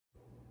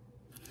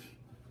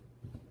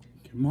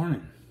Good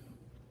morning.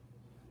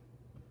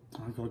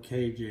 Uncle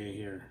KJ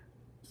here.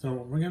 So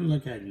we're going to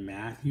look at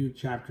Matthew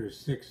chapter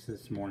 6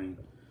 this morning.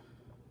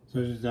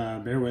 So just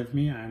bear with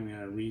me. I'm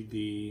going to read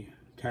the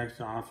text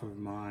off of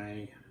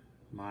my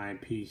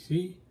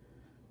PC,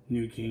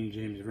 New King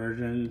James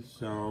Version.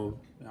 So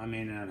I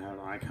may not have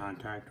eye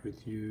contact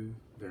with you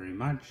very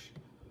much.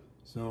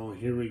 So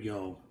here we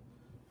go.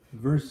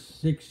 Verse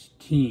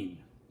 16.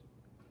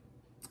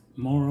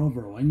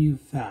 Moreover, when you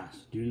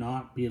fast, do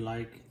not be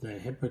like the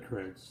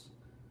hypocrites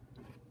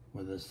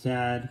with a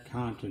sad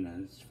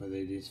countenance, for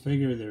they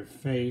disfigure their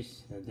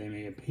face, that they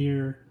may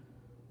appear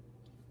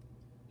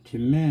to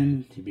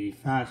men to be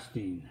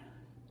fasting.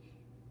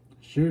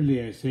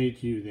 Surely I say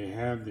to you, they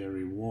have their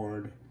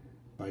reward.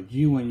 But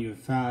you, when you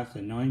fast,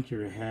 anoint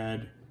your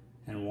head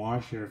and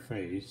wash your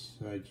face,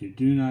 so that you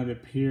do not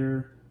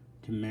appear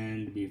to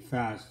men to be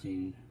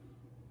fasting.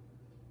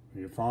 For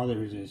your Father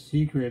who's in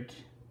secret,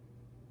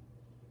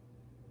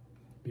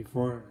 do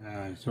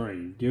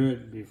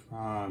it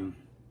before.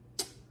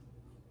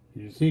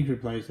 In your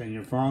secret place, and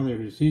your Father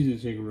who sees in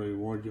secret will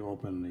reward you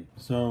openly.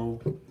 So,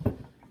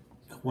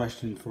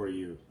 question for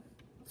you.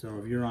 So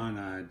if you're on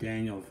a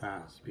Daniel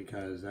fast,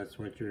 because that's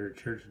what your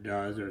church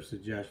does or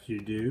suggests you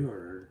do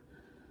or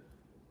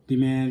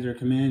demands or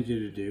commands you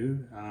to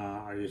do,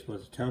 are you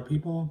supposed to tell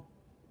people?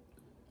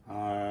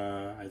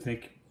 I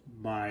think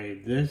by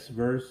this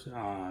verse,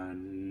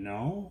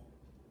 no.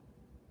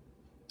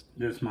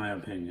 Just my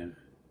opinion.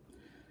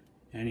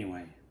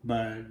 Anyway.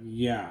 But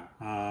yeah,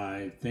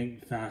 I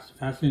think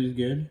fasting is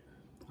good.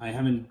 I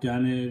haven't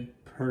done it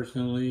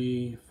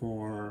personally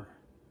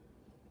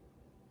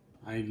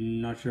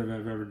I'm not sure if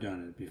I've ever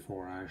done it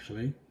before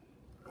actually.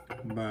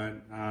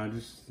 But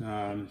just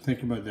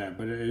think about that.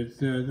 But it's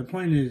the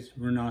point is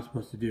we're not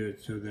supposed to do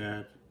it so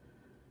that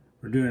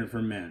we're doing it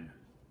for men.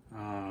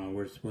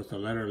 We're supposed to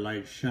let our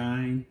light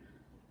shine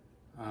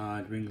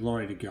to bring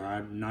glory to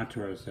God, not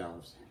to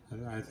ourselves.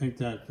 I think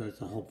that's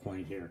the whole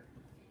point here.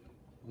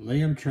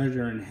 Lay up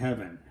treasure in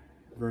heaven.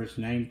 Verse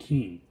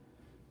 19.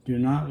 Do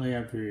not lay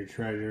up for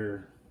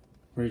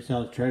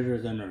yourselves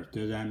treasures on earth.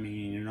 Does that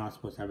mean you're not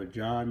supposed to have a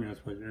job? You're not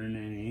supposed to earn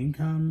any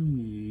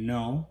income?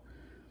 No.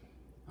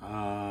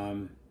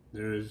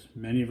 There's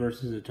many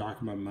verses that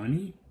talk about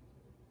money.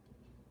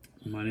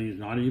 Money is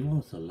not evil.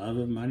 It's the love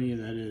of money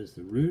that is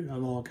the root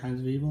of all kinds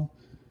of evil.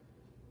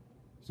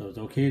 So it's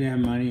okay to have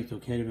money. It's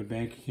okay to have a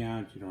bank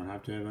account. You don't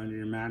have to have it under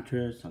your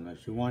mattress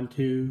unless you want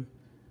to.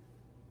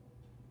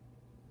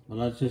 But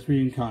let's just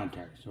read in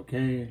context,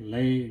 okay?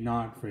 Lay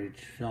not for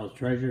yourselves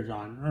treasures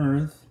on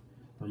earth,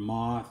 where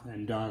moth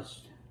and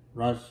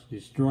rust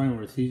destroy, and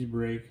where thieves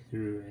break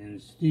through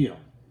and steal.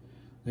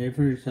 Lay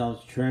for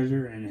yourselves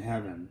treasure in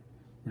heaven,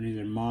 where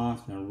neither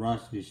moth nor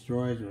rust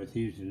destroys, and where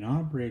thieves do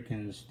not break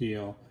in and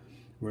steal.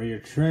 Where your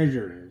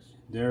treasure is,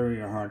 there will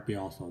your heart be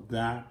also.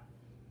 That,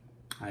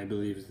 I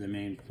believe, is the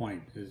main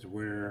point, is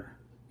where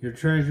your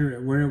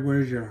treasure,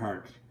 where's your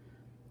heart?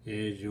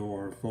 Is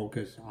your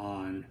focus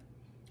on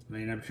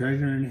laying up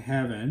treasure in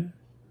heaven,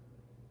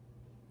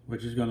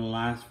 which is going to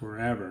last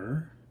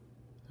forever.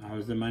 How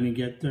does the money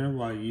get there?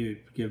 Well, you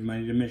give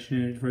money to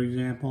missionaries, for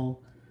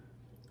example.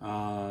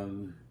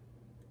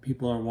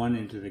 People are won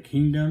into the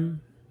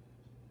kingdom.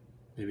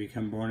 They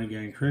become born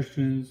again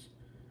Christians.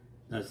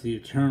 That's the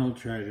eternal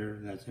treasure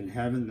that's in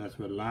heaven. That's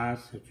what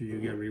lasts. That's what you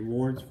get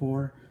rewards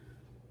for.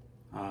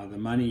 The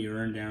money you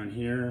earn down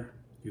here,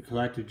 you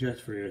collect it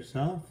just for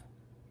yourself.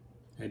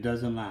 It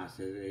doesn't last.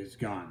 It's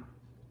gone.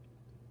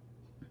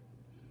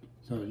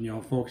 So,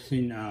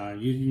 focusing,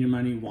 using your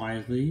money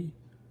wisely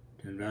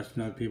to invest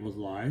in other people's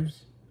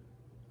lives.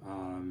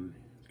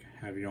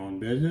 Have your own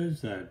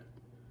business that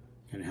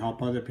can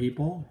help other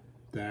people,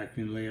 that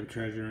can lay up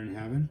treasure in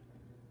heaven.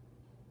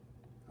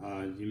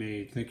 You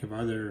may think of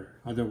other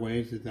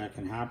ways that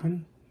can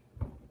happen.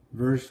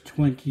 Verse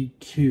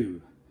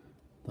 22.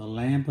 The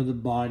lamp of the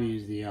body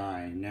is the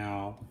eye.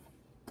 Now,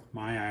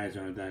 my eyes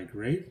aren't that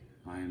great.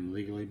 I am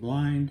legally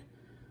blind.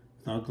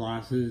 Without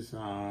glasses,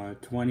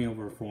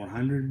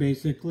 20/400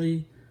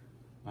 basically.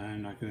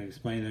 I'm not going to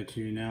explain that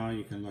to you now.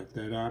 You can look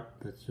that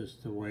up. That's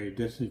just the way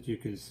distance you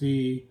can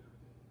see,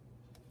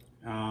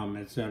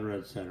 etc.,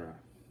 etc.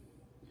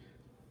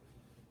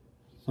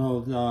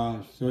 So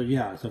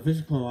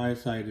physical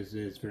eyesight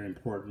is very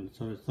important.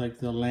 So it's like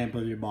the lamp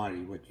of your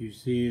body. What you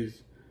see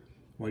is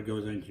what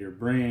goes into your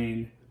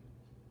brain,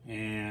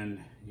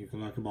 and you can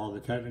look up all the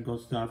technical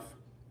stuff,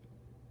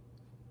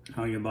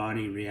 how your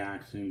body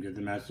reacts and get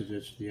the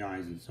messages to the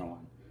eyes and so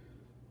on.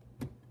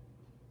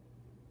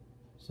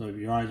 So if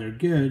your eyes are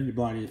good, your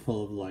body is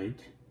full of light.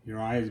 Your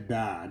eye is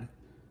bad,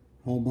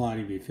 whole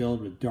body be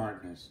filled with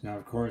darkness. Now,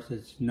 of course,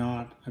 it's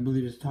not, I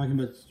believe it's talking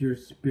about your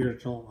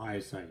spiritual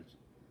eyesight.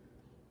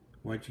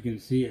 What you can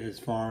see as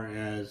far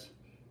as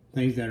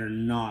things that are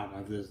not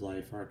of this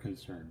life are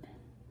concerned,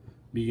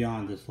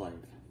 beyond this life.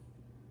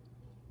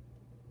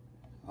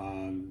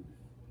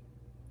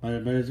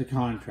 But it's a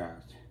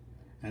contrast.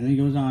 And then he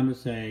goes on to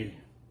say,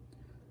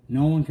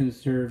 no one can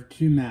serve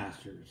two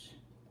masters.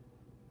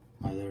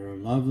 Either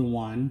love the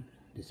one,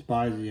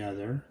 despise the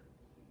other,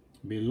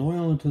 be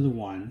loyal to the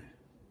one,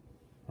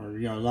 or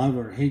love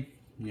or hate,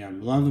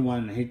 love the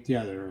one and hate the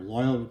other, or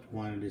loyal to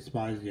one and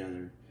despise the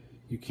other.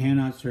 You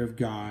cannot serve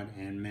God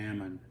and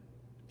mammon.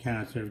 You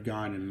cannot serve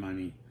God and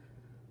money.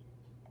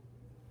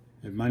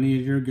 If money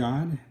is your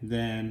God,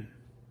 then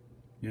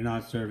you're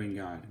not serving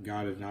God.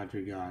 God is not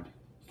your God.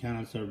 You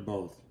cannot serve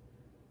both.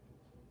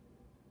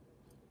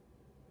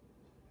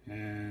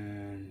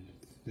 And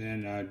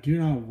then do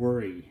not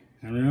worry.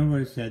 And remember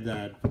I said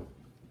that,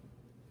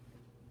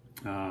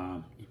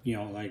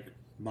 like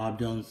Bob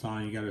Dylan's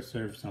song, you got to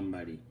serve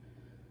somebody.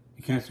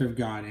 You can't serve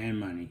God and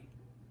money.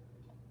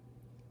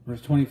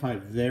 Verse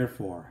 25,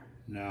 therefore.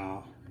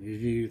 Now,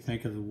 usually you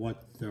think of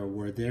what the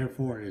word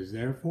therefore is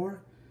there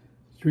for.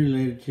 It's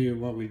related to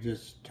what we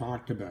just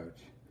talked about.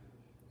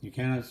 You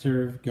cannot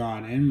serve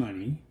God and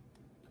money.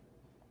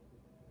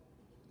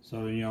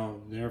 So,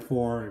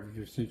 therefore,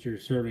 since you're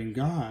serving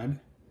God,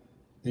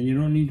 then you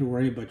don't need to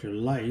worry about your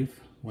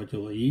life, what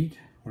you'll eat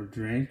or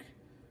drink,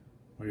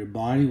 or your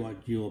body,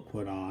 what you'll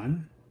put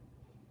on,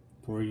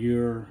 for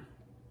your,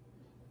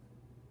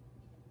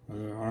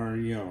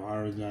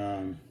 it's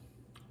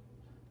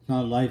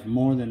not life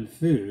more than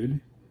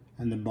food,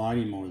 and the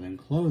body more than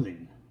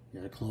clothing.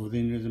 Yeah,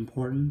 clothing is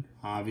important,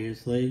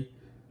 obviously.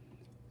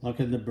 Look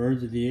at the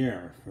birds of the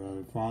air, for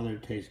the Father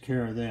takes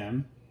care of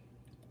them,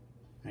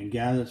 and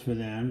gathers for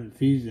them, and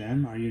feeds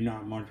them. Are you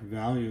not more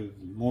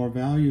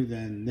value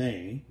than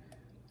they?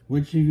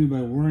 Which of you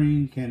by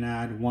worrying can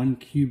add 1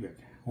 cubit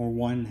or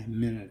 1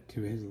 minute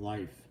to his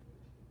life?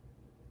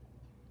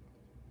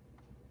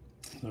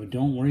 So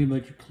don't worry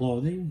about your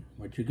clothing,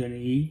 what you're going to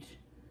eat.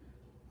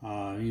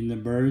 Even the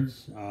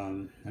birds,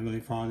 Heavenly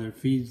Father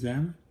feeds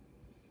them.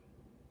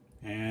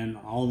 And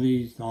all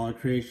the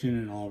creation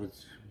and all of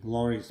its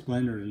glory,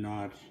 splendor is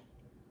not,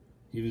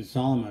 even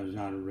Solomon is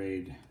not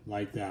arrayed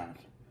like that.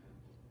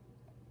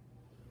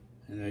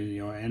 And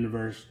then, end of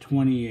verse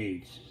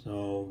 28.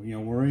 So,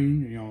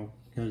 worrying,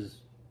 because,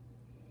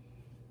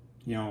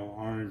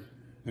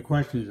 the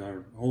questions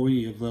are,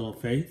 we of little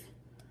faith?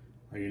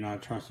 Are you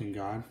not trusting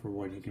God for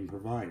what He can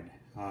provide?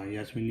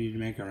 Yes, we need to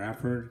make our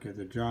effort, get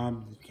the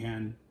job we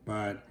can,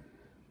 but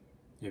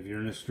if you're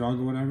in a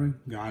struggle, whatever,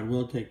 God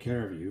will take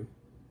care of you.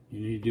 You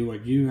need to do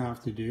what you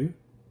have to do.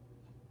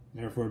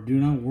 Therefore, do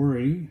not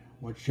worry,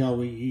 what shall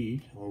we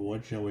eat, or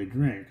what shall we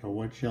drink, or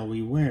what shall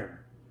we wear?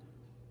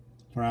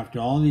 For after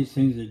all these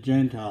things the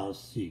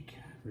Gentiles seek.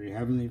 For your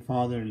Heavenly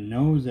Father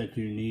knows that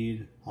you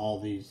need all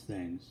these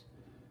things.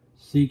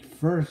 Seek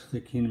first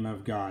the kingdom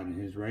of God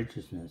and His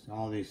righteousness.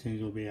 All these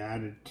things will be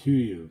added to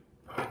you.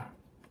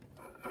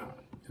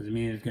 Does it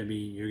mean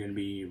you're going to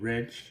be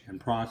rich and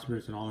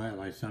prosperous and all that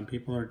like some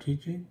people are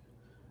teaching?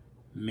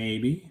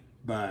 Maybe,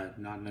 but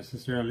not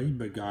necessarily.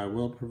 But God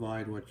will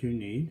provide what you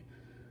need,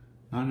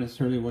 not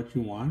necessarily what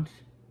you want.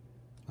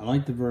 I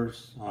like the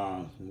verse,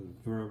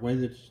 the way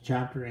the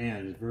chapter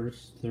ends,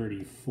 verse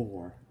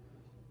 34.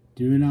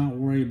 Do not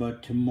worry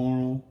about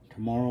tomorrow.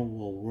 Tomorrow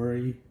will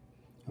worry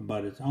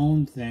about its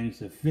own thing.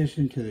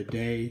 Sufficient to the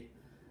day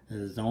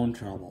is its own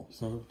trouble.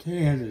 So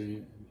today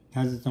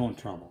has its own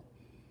trouble.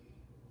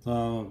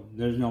 So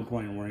there's no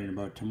point in worrying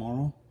about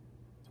tomorrow.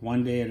 It's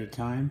one day at a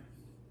time.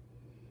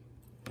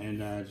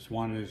 And I just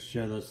wanted to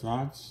share those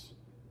thoughts.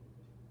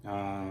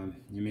 You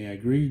may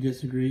agree,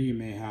 disagree. You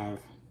may have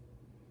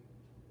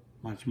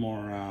much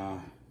more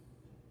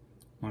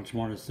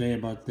to say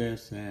about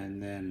this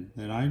than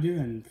I do,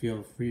 and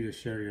feel free to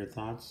share your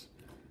thoughts.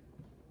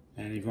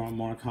 And if you want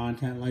more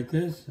content like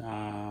this,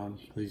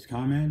 please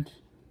comment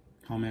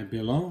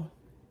below,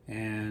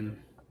 and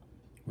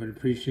would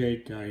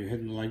appreciate you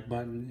hitting the like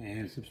button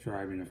and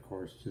subscribing, of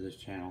course, to this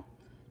channel.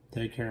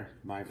 Take care.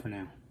 Bye for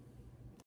now.